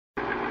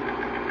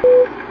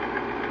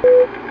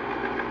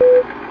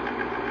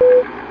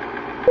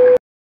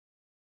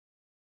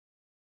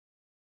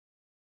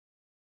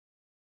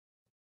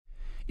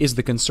Is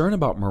the concern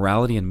about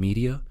morality in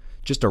media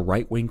just a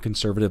right-wing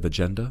conservative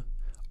agenda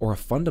or a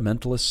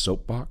fundamentalist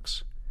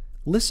soapbox?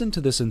 Listen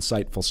to this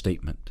insightful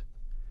statement.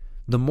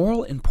 The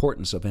moral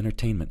importance of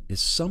entertainment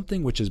is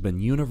something which has been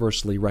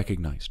universally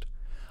recognized.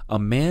 A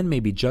man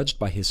may be judged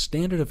by his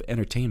standard of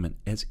entertainment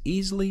as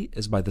easily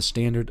as by the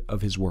standard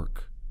of his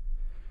work.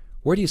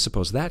 Where do you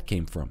suppose that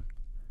came from?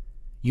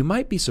 You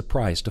might be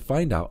surprised to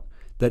find out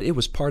that it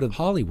was part of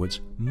Hollywood's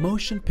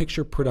Motion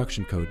Picture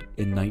Production Code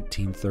in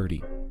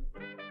 1930.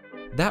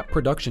 That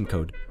production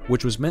code,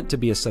 which was meant to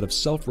be a set of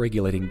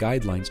self-regulating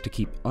guidelines to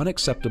keep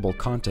unacceptable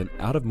content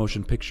out of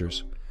motion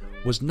pictures,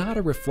 was not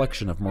a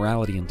reflection of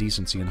morality and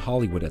decency in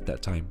Hollywood at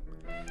that time.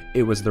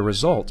 It was the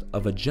result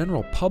of a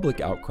general public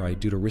outcry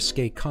due to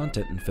risque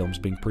content in films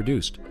being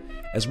produced,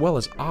 as well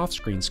as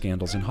off-screen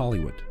scandals in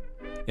Hollywood.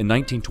 In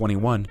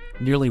 1921,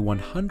 nearly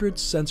 100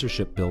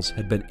 censorship bills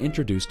had been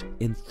introduced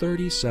in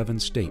 37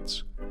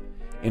 states.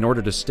 In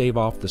order to stave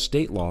off the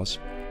state laws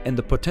and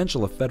the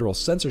potential of federal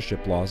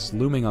censorship laws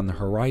looming on the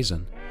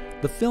horizon,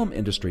 the film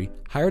industry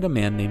hired a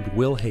man named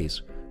Will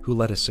Hays, who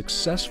led a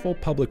successful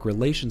public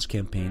relations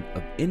campaign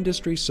of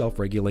industry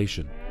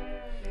self-regulation.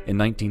 In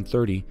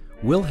 1930,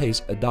 Will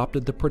Hays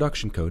adopted the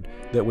production code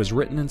that was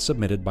written and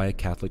submitted by a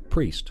Catholic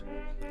priest.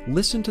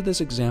 Listen to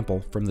this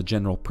example from the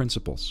general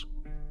principles.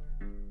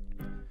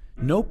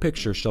 No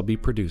picture shall be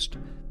produced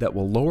that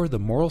will lower the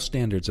moral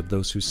standards of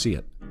those who see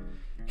it.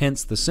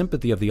 Hence, the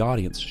sympathy of the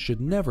audience should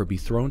never be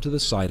thrown to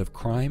the side of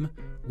crime,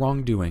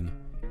 wrongdoing,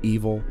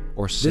 evil,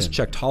 or sin. This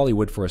checked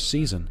Hollywood for a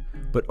season,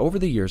 but over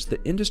the years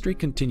the industry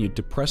continued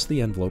to press the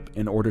envelope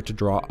in order to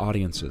draw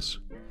audiences.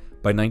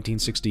 By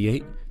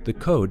 1968, the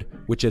code,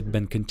 which had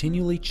been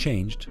continually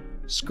changed,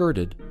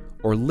 skirted,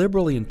 or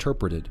liberally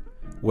interpreted,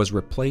 was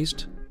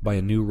replaced by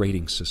a new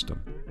rating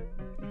system.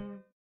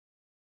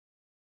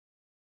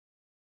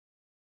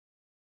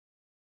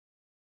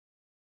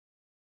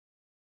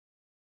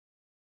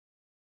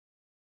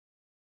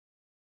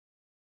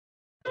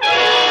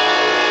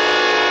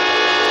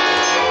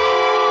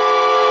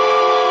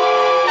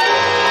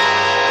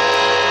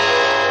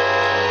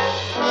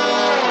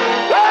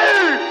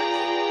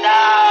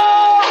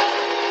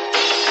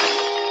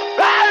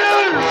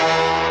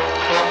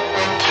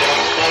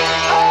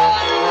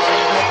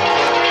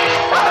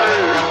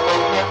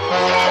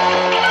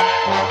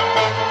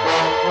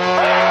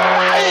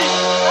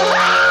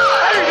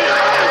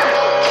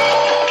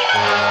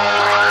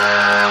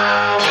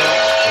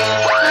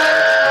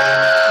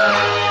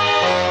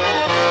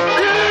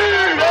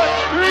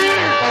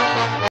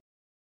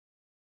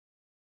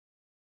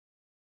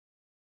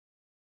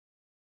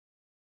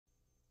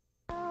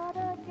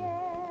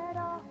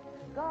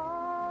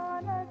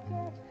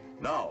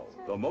 Now,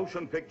 the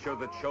motion picture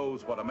that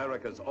shows what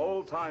America's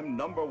all-time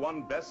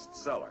 #1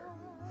 bestseller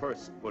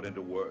first put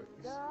into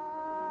words.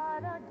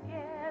 Gotta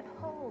get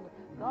home,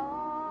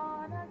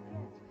 gotta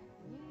get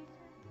easy.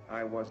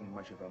 I wasn't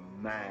much of a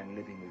man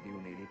living with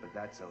you, Neely, but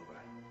that's over.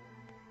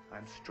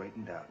 I'm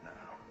straightened out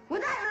now.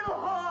 With that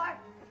little whore!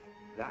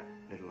 That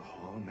little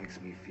whore makes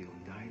me feel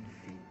 9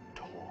 feet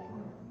tall.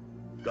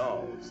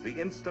 Dolls,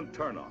 the instant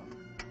turn-on.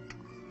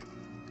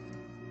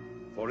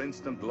 For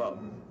instant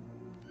love.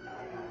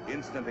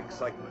 Instant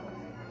excitement.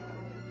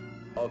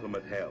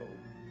 Ultimate hell.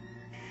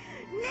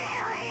 Neely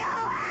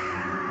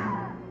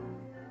O'Hara!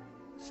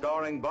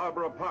 Starring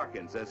Barbara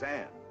Parkins as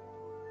Anne.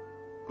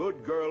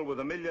 Good girl with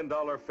 $1 million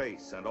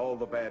face and all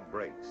the bad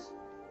breaks.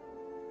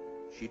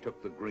 She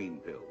took the green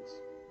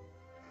pills.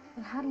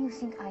 Well, how do you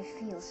think I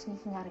feel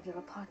sneaking out of your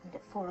apartment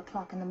at 4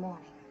 o'clock in the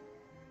morning?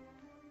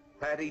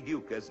 Patty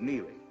Duke as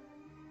Neely,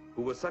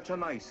 who was such a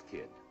nice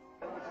kid.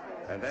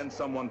 And then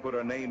someone put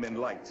her name in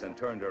lights and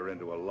turned her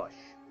into a lush.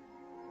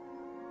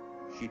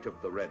 She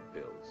took the red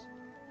pills.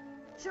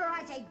 Sure,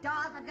 I take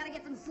dolls. I've got to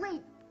get some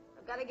sleep.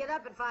 I've got to get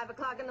up at 5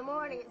 o'clock in the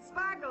morning. It's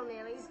sparkle,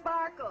 Neely,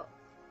 sparkle.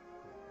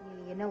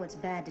 Neely, you know it's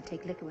bad to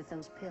take liquor with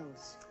those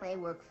pills. They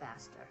work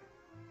faster.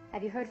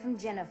 Have you heard from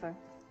Jennifer?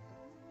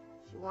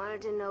 She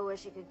wanted to know where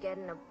she could get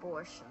an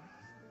abortion.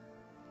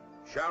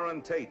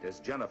 Sharon Tate as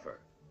Jennifer.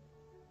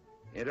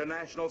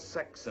 International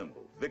sex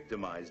symbol,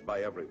 victimized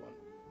by everyone.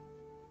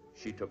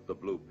 She took the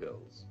blue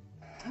pills.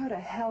 Oh, to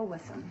hell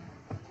with them.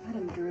 Let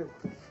him droop.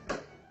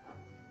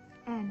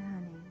 Anne,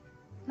 honey,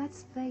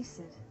 let's face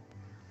it.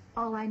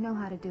 All I know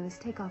how to do is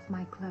take off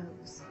my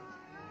clothes.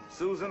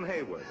 Susan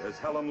Hayward as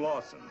Helen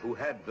Lawson, who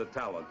had the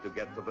talent to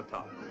get to the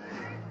top.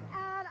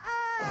 And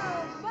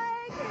I'll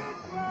make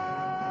it right.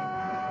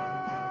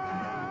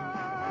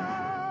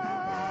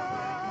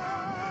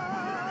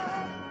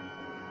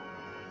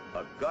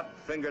 A gut,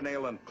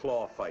 fingernail, and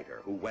claw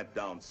fighter who went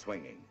down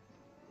swinging.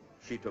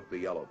 She took the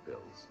yellow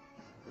pills.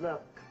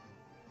 Look,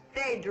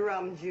 they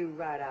drummed you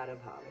right out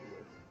of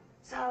Hollywood.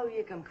 So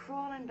you come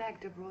crawling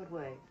back to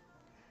Broadway.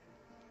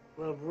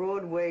 Well,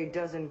 Broadway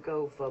doesn't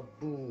go for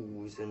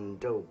booze and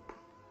dope.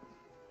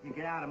 You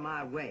get out of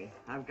my way.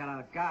 I've got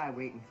a guy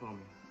waiting for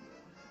me.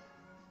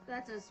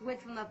 That's a switch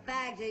from the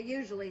fags you're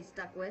usually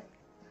stuck with.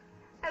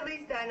 At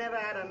least I never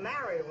had to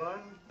marry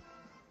one.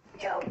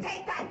 You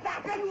take that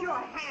back and your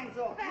hands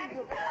off.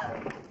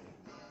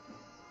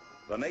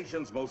 The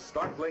nation's most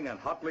startling and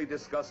hotly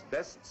discussed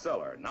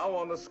bestseller, now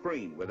on the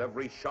screen with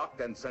every shock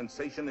and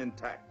sensation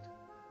intact.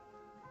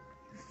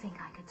 You think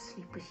I could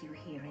sleep with you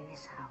here in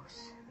this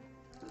house?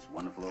 This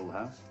wonderful old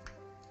house?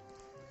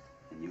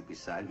 And you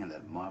beside me in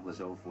that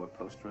marvelous old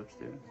four-poster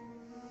upstairs?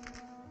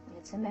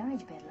 It's a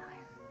marriage bed,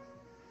 Lion.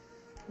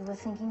 You were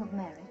thinking of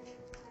marriage?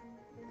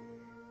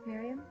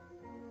 Miriam?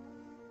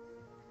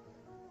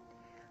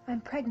 I'm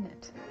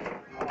pregnant.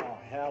 Oh,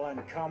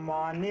 Helen, come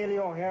on. Neely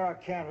O'Hara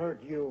can't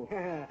hurt you.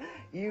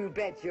 You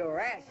bet your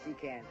ass she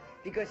can,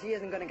 because she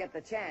isn't going to get the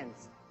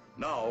chance.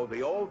 Now,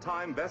 the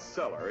all-time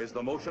bestseller is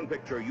the motion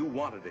picture you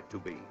wanted it to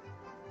be.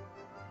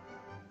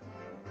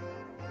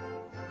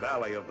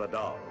 Valley of the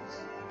Dolls.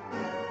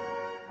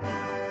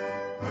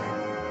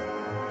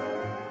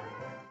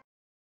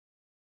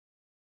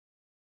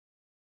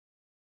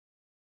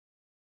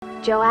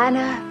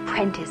 Joanna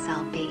Prentice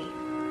I'll be.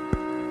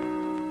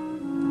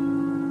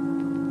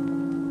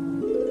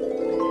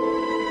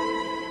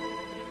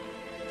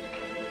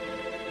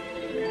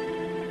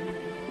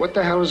 What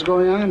the hell is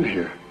going on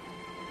here?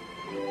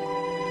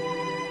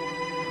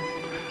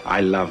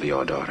 I love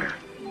your daughter.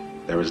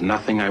 There is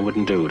nothing I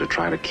wouldn't do to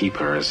try to keep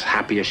her as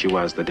happy as she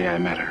was the day I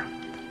met her.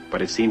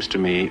 But it seems to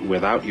me,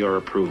 without your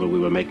approval, we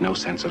will make no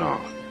sense at all.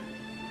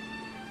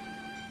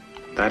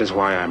 That is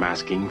why I'm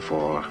asking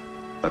for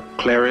the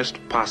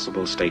clearest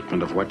possible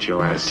statement of what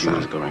your attitude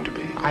is going to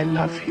be. I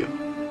love you.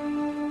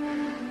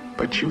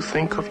 But you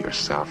think of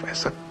yourself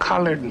as a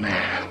colored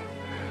man.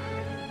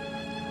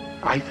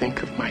 I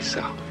think of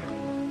myself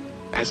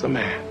as a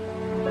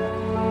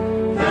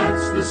man.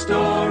 That's the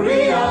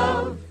story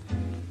of,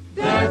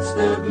 that's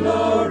the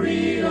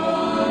glory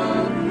of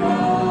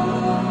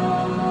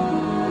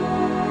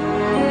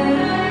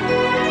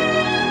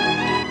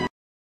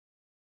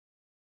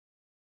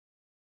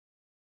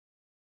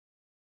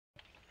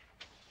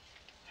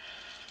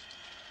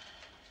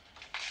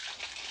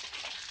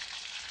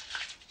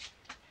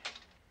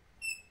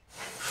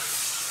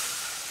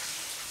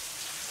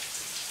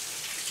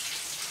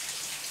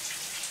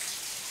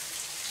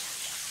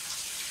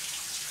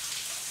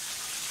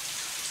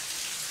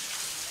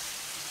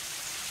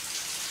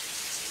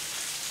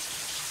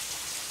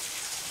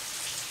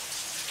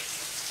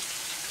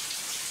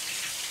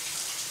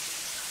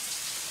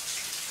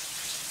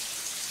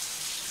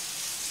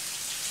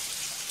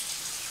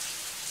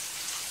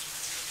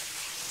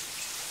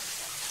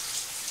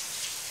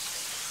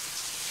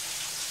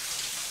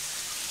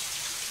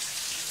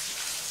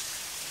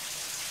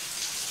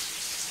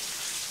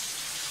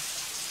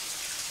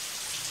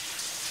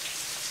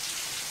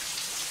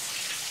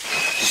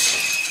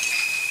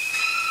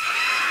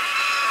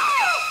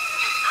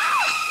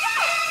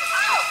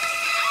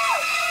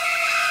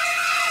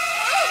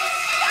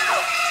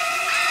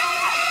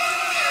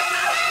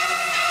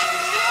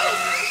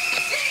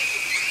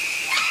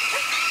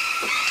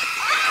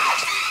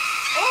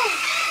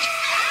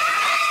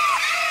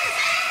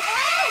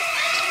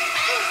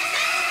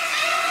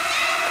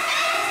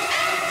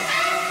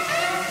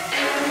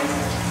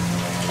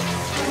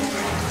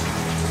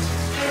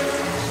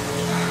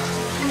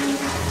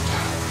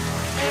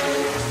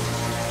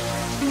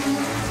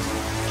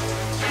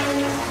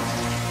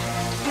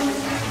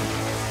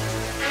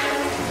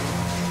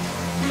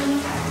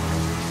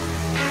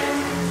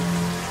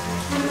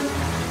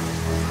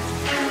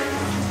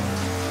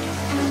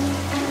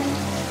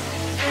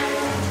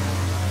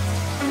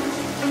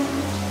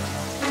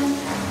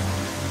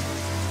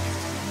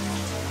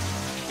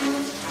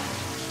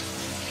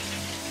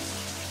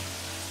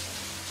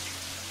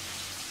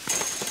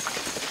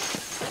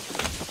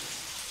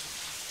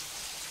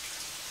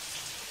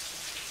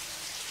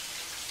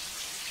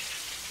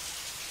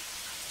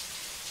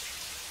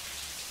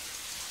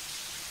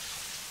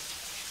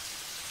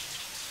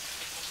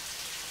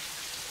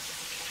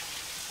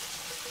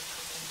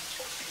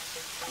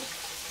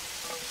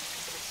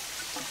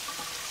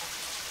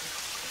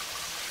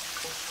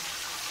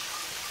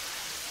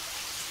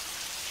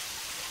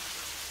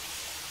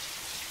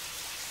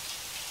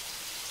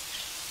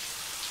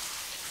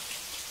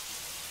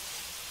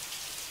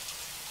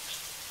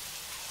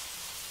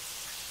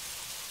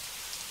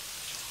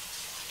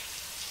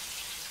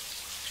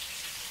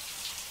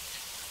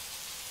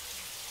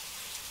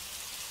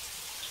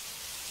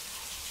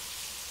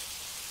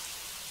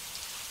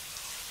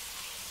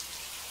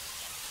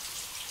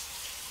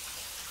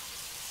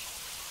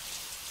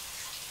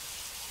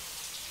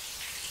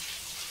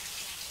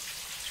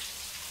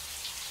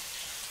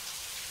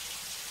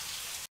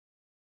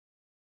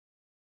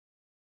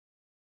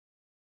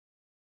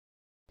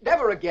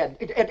Never again.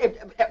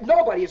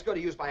 Nobody is going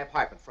to use my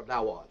apartment from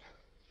now on.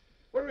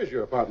 Where is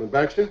your apartment,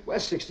 Baxter?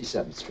 West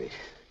 67th Street.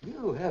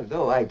 You have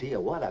no idea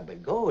what I've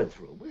been going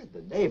through with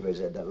the neighbors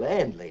and the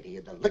landlady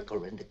and the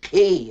liquor and the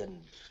key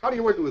and... How are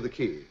you working with the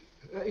key?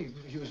 I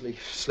usually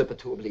slip it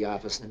to him in the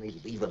office and then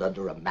they leave it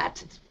under a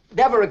mat.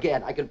 Never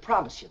again. I can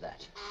promise you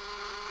that.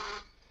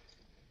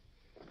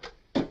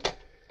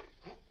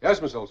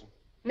 Yes, Miss Olson.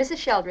 Mrs.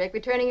 Sheldrake,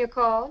 returning your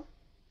call.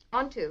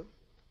 On to.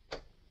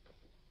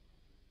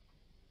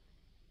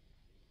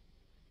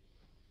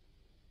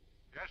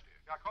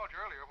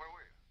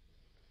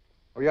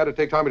 Oh, you had to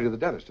take Tommy to the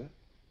dentist, huh?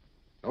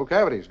 No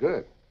cavities,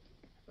 good.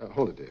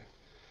 Hold it, dear.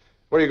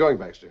 Where are you going,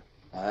 Baxter?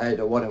 I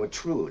don't want to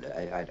intrude.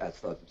 I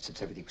thought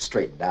since everything was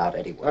straightened out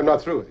anyway. I'm not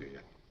through with you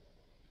yet.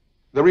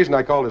 The reason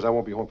I called is I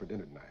won't be home for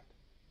dinner tonight.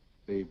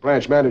 The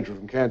branch manager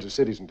from Kansas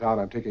City's in town.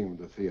 I'm taking him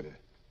to the theater.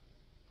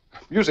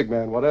 Music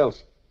Man, what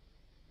else?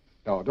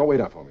 No, don't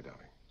wait up for me, darling.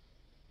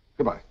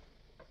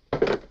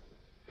 Goodbye.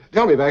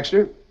 Tell me,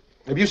 Baxter,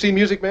 have you seen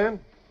Music Man?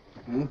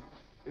 Hmm?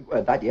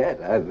 Well, not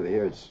yet. I've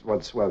heard it's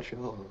one swell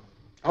show.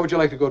 How would you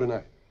like to go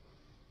tonight?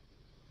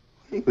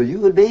 Well,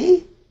 you and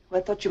me? Well,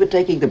 I thought you were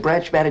taking the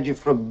branch manager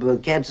from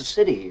Kansas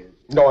City.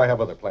 No, I have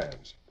other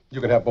plans.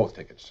 You can have both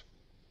tickets.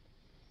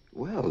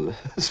 Well,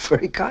 it's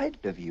very kind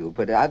of you,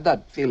 but I'm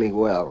not feeling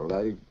well.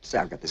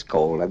 I've got this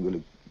cold. I'm going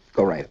to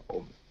go right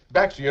home.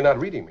 Baxter, you're not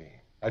reading me.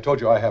 I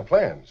told you I have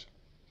plans.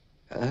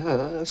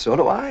 So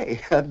do I.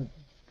 I'm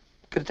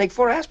going to take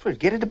 4 aspirin,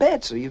 get into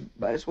bed, so you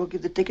might as well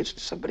give the tickets to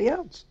somebody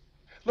else.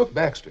 Look,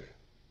 Baxter,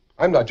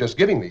 I'm not just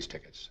giving these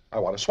tickets. I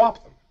want to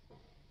swap them.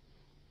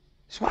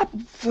 Swap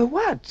them for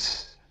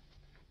what?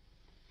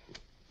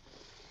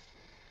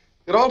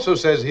 It also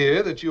says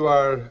here that you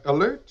are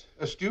alert,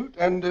 astute,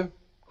 and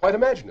quite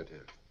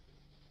imaginative.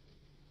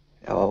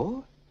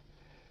 Oh?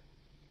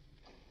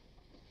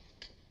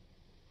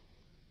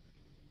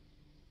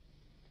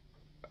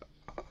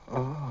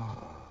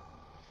 Oh.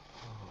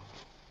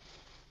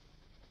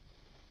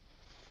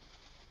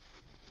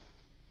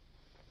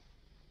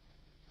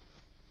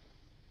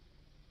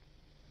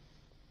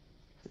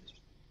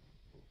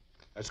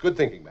 That's good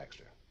thinking,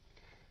 Baxter.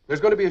 There's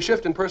going to be a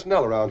shift in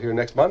personnel around here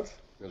next month.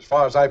 As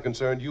far as I'm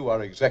concerned, you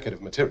are executive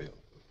material.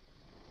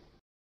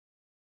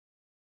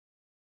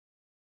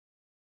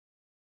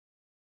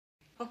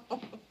 I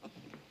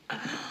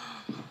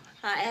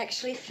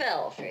actually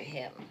fell for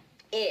him.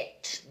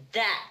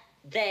 That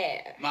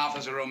there.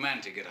 Martha's a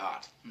romantic at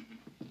heart.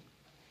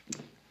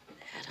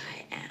 That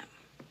I am.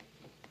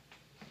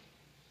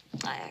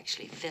 I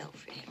actually fell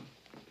for him.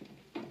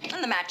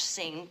 And the match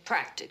seemed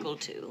practical,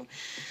 too.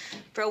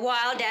 For a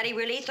while, Daddy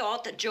really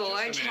thought that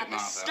George had the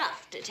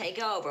stuff to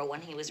take over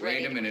when he was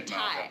ready to retire.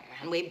 Martha.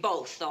 And we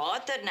both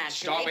thought that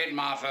naturally... Stop it,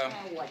 Martha.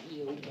 Oh, what do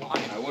you want?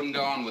 I wouldn't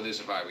go on with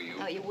this if I were you.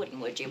 Oh, you wouldn't,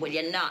 would you? Will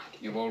you not?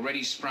 You've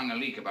already sprung a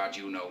leak about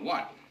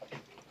you-know-what.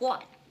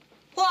 What?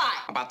 What?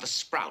 About the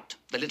Sprout,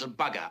 the little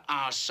bugger,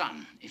 our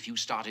son. If you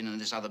start in on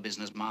this other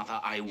business, Martha,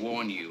 I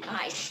warn you.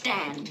 I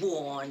stand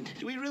warned.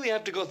 Do we really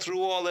have to go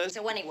through all this?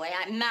 So anyway,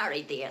 I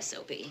married the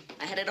SOP.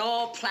 I had it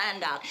all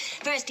planned out.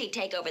 First, he'd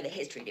take over the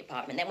history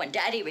department. Then when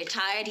Daddy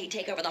retired, he'd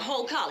take over the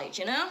whole college,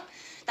 you know?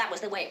 That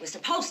was the way it was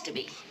supposed to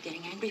be.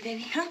 Getting angry,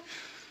 baby, huh?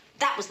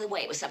 That was the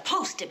way it was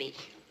supposed to be.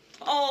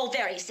 All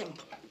very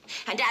simple.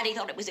 And Daddy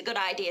thought it was a good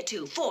idea,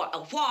 too, for a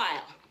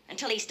while.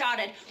 Until he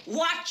started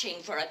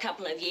watching for a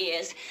couple of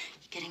years.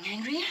 Getting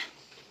angrier?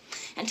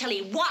 Until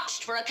he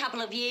watched for a couple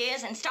of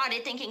years and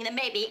started thinking that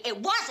maybe it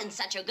wasn't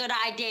such a good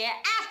idea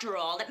after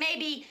all, that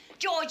maybe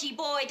Georgie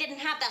boy didn't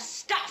have the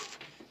stuff,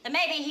 that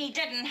maybe he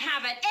didn't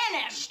have it in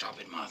him.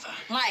 Stop it, Martha.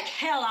 Like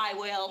hell I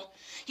will.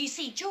 You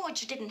see,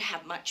 George didn't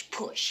have much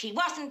push. He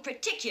wasn't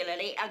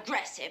particularly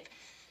aggressive.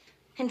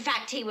 In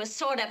fact, he was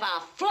sort of a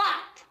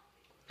flop.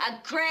 A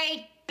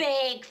great,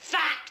 big,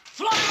 fat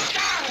flop.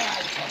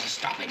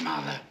 Stop it,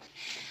 Martha.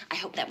 I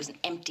hope that was an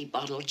empty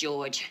bottle,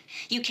 George.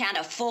 You can't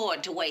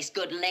afford to waste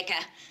good liquor.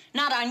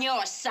 Not on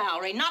your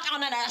salary, not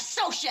on an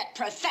associate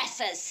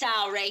professor's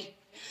salary.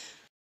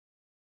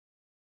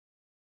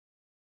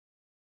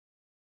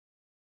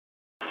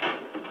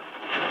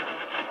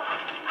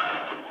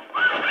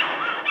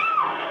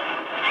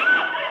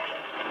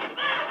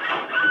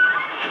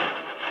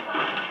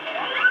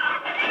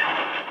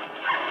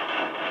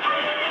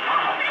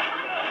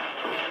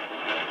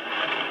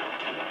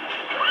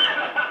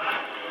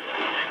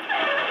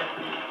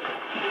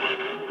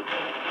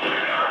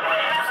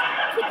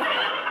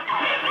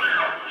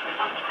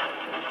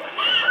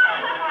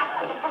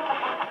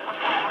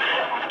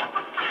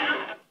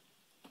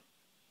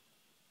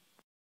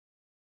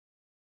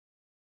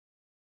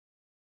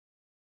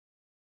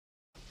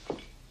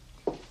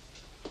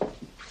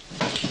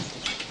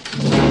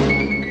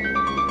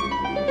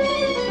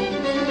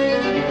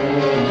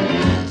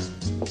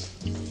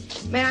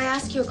 May I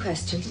ask you a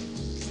question?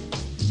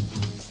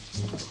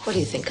 What do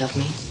you think of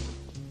me?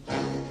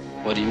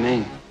 What do you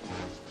mean?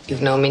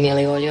 You've known me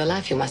nearly all your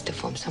life. You must have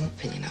formed some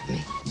opinion of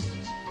me.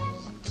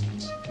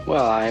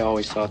 Well, I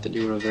always thought that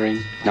you were a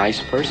very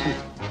nice person.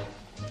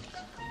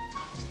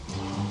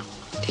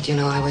 Did you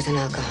know I was an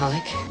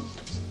alcoholic?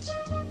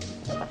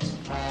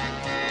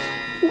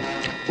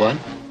 What?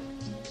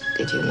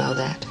 Did you know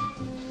that?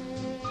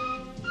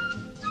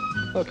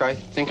 Look, I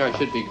think I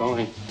should be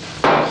going.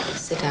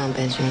 Sit down,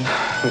 Benjamin.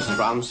 Mrs.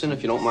 Robinson,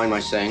 if you don't mind my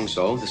saying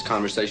so, this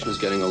conversation is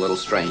getting a little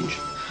strange.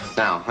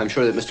 Now, I'm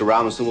sure that Mr.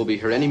 Robinson will be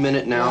here any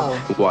minute now. No.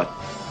 What?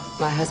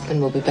 My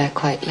husband will be back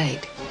quite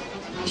late.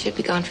 He should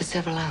be gone for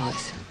several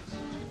hours.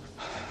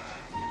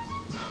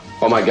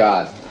 Oh, my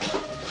God.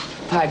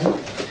 Pardon?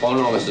 Oh,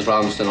 no, Mrs.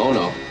 Robinson, oh,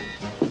 no.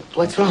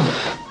 What's wrong?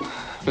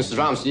 Mrs.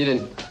 Robinson, you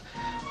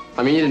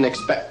didn't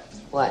expect...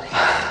 What?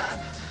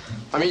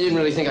 I mean, you didn't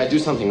really think I'd do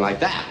something like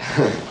that.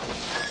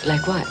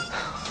 Like what?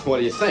 What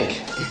do you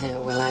think?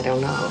 Well, I don't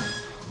know.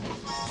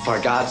 For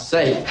God's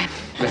sake,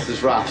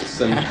 Mrs.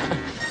 Robinson.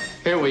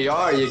 Here we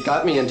are. You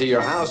got me into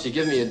your house. You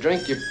give me a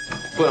drink. You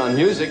put on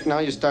music. Now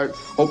you start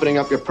opening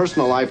up your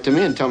personal life to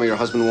me and tell me your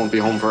husband won't be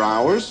home for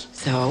hours.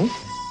 So?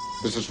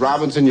 Mrs.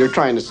 Robinson, you're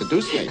trying to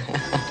seduce me.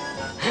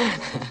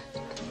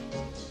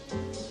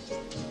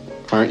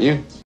 Aren't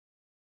you?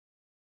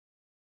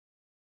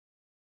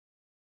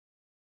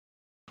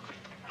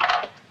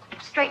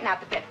 Straighten out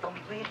the bed for me,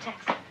 will you,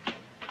 Tex?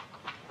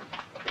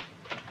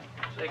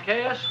 Say,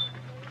 Cass,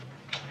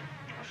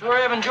 I sure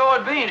have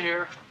enjoyed being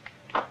here.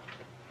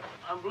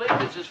 I believe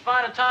it's as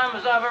fine a time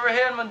as I've ever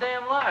had in my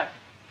damn life.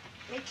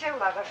 Me too,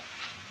 lover.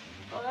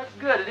 Well, that's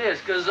good, it is,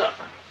 because,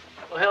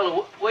 well,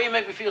 hell, the way you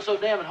make me feel so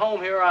damn at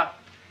home here, I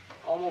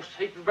almost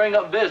hate to bring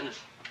up business.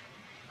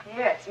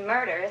 Yeah, it's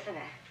murder, isn't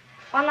it?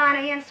 One line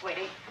are you in,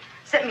 sweetie?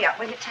 Sit me up,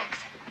 will you, Tex?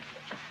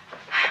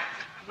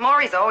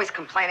 Maury's always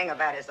complaining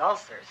about his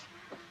ulcers.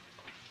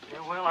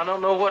 Yeah, well, I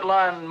don't know what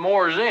line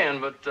Moore's in,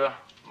 but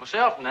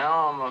myself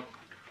now, I'm a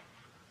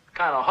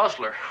kind of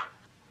hustler.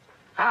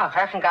 Oh,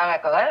 person got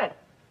like a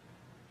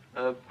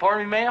living.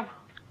 Pardon me, ma'am?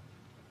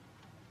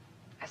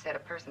 I said a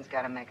person's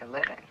got to make a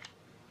living.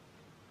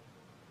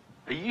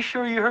 Are you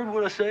sure you heard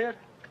what I said?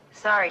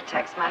 Sorry,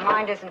 Tex, my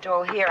mind isn't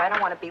all here. I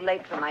don't want to be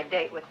late for my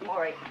date with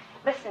Maury.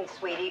 Listen,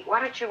 sweetie, why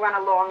don't you run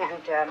along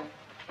and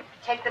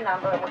take the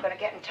number, and we're going to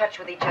get in touch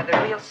with each other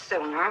real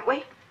soon, aren't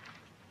we?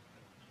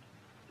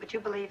 Would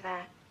you believe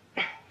that?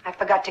 I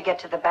forgot to get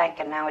to the bank,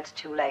 and now it's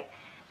too late.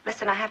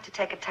 Listen, I have to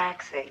take a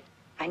taxi.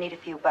 I need a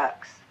few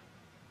bucks.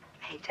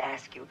 I hate to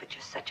ask you, but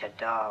you're such a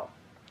doll.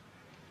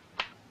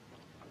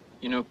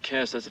 You know,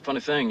 Cass, that's a funny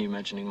thing, you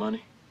mentioning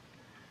money.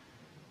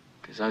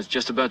 Because I was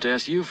just about to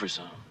ask you for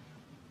some.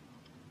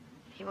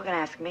 You were going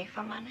to ask me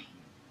for money?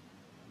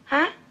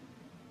 Huh?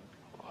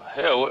 Well,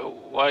 hell,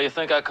 why do you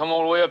think I come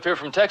all the way up here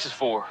from Texas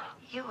for?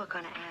 You were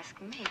going to ask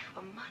me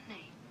for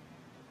money.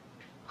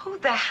 Who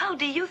the hell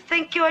do you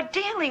think you're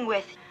dealing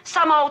with?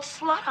 Some old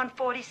slut on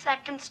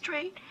 42nd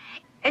Street?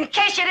 In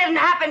case you didn't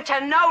happen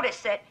to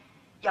notice it,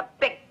 you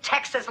big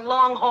Texas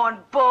longhorn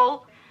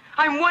bull.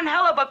 I'm one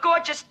hell of a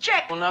gorgeous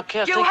chick. Well, now,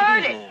 Cass, you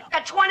heard it.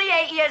 At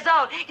 28 years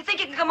old. You think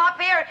you can come up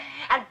here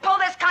and pull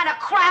this kind of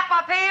crap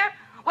up here?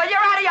 Well, you're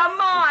out of your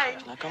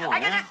mind. Now, come on, I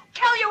can just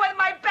kill you with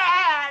my bare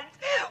hands.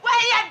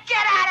 Will you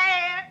get out of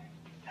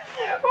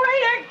here? Will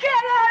you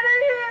get out of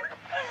here?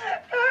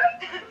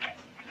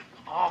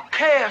 Oh,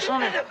 Cass,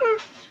 honey.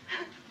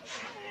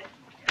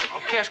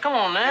 Oh, Cass, come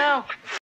on now.